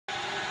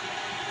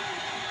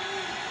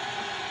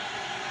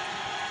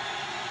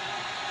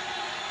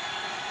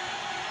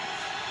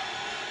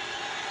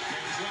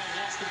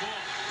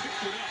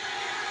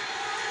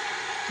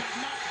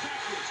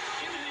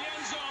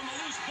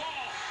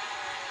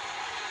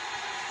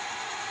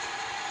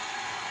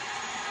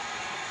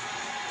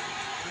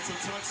That's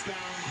a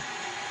touchdown.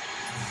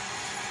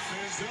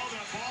 Manziel,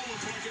 that ball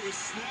looked like it was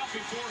snapped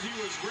before he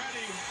was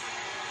ready.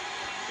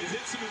 It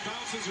hits him and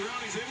bounces around.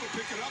 He's able to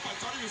pick it up. I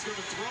thought he was going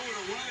to throw it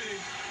away.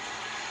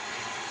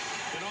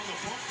 And on the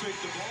pump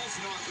fake, the ball's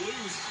knocked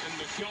loose.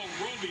 And Manziel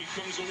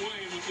comes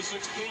away with the 6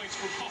 points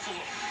for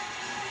Buffalo.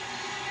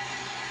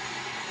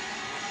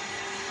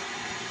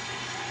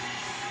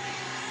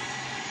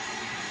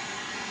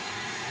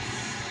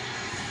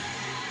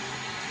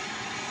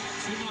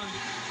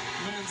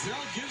 Manziel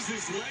gives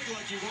his leg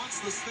like he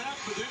wants the snap,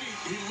 but then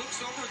he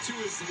looks over to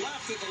his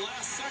left at the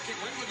last second.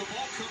 Right when the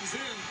ball comes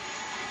in,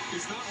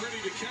 he's not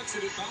ready to catch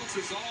it. It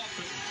bounces off,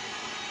 and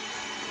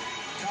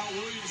Kyle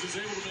Williams is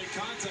able to make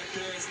contact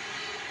there.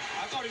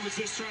 I thought he was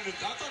just trying to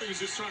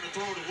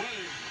throw it away,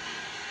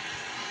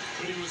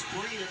 but he was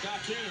bringing it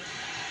back in.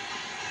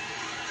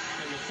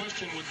 And the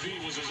question would be,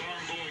 was his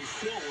arm going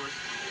forward?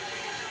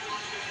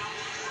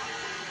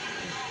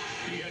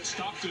 He had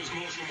stopped his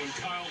motion when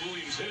Kyle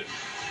Williams hit it.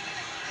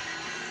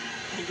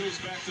 It goes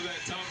back to that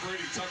Tom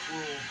Brady tuck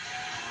rule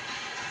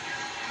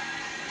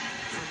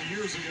from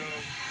years ago.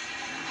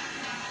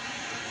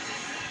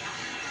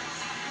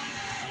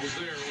 I was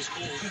there. It was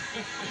cold.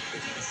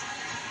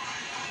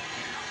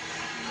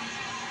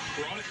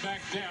 Brought it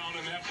back down,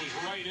 and that was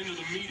right into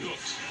the meat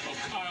hooks of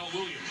Kyle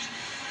Williams.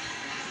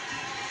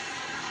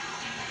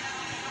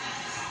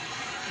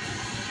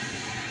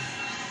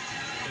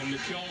 And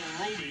Manziel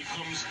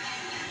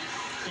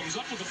comes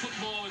up with the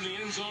football in the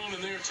end zone,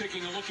 and they're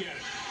taking a look at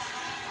it.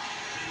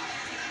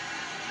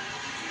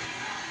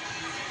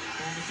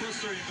 Well, the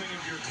frustrating thing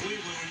if you're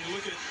Cleveland, when you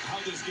look at how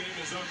this game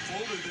has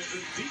unfolded,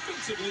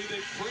 defensively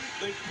they've played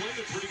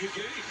a pretty good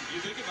game.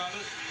 You think about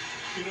it,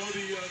 you know,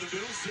 the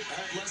Bills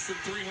had less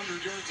than 300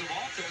 yards of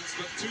offense,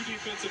 but 2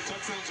 defensive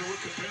touchdowns, or what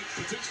could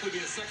potentially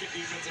be a second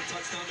defensive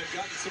touchdown. They've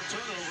gotten some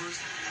turnovers.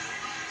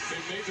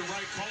 They've made the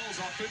right calls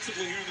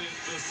offensively here in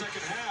the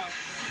second half.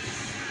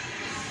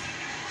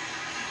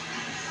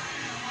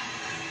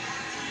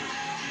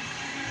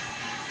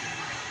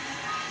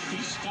 He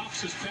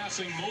stops his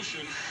passing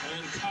motion, and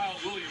then Kyle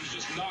Williams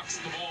just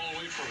knocks the ball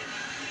away from him.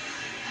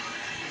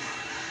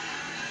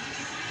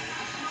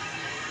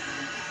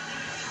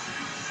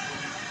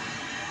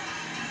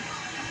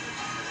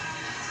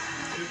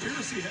 It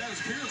appears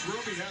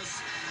Roby has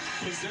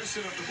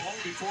possession of the ball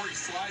before he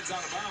slides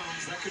out of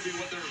bounds. That could be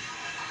what they're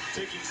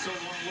taking so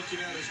long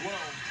looking at as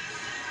well.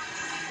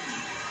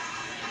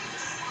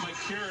 Mike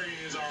Carey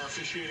is our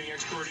officiating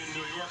expert in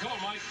New York. Hello,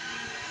 Mike.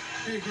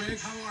 Hey, Greg,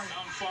 how are you?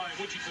 I'm fine.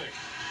 What'd you think?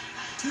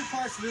 2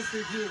 parts to this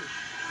review.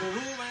 The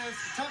rule is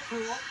tuck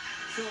rule.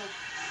 So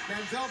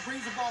Manziel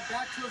brings the ball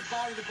back to his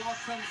body. The ball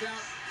comes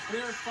out.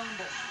 Clear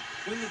fumble.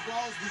 When the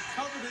ball is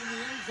recovered in the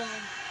end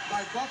zone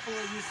by Buffalo,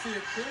 you see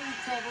a clear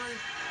recovery,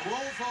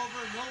 rolls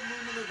over, no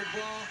movement of the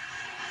ball.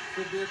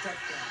 Could be a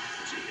touchdown.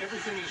 See,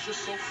 everything is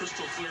just so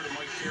crystal clear to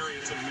Mike Carey.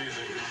 It's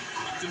amazing.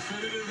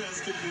 Definitive as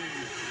can be.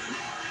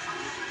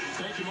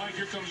 Thank you, Mike.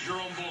 Here comes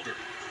Jerome Bolger.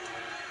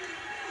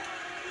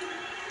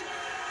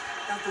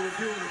 After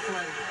reviewing the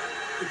play,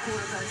 the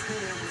quarterback's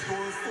hand was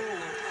going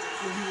forward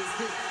when he was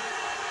hit.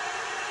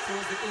 So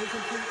it's an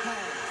incomplete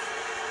pass.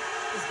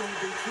 It's going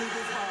to be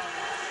treated hard.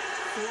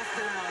 4th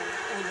down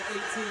on the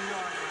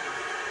 18-yard line.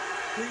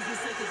 Please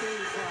just set the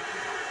game clock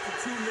to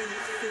 2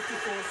 minutes,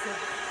 54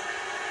 seconds.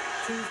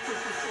 2:54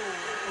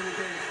 on the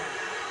game clock.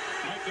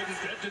 Mike,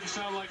 that didn't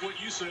sound like what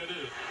you said,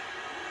 did it?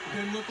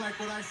 Didn't look like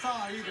what I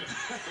saw either.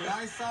 What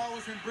I saw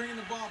was him bringing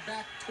the ball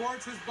back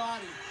towards his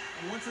body.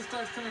 And once it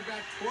starts coming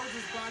back towards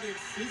his body, it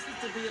ceases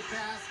to be a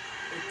pass.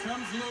 It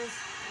comes loose.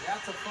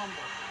 That's a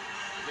fumble.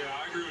 Yeah,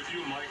 I agree with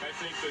you, Mike. I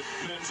think that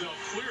Manziel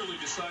clearly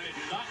decided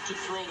not to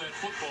throw that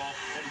football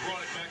and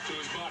brought it back to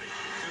his body.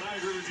 And I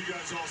agree with you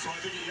guys also.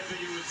 I think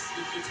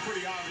it's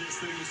pretty obvious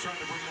that he was trying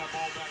to bring that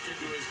ball back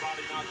into his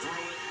body, not throw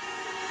it.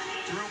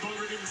 Jerome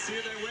Bolger didn't see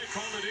it that way,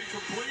 called it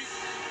incomplete.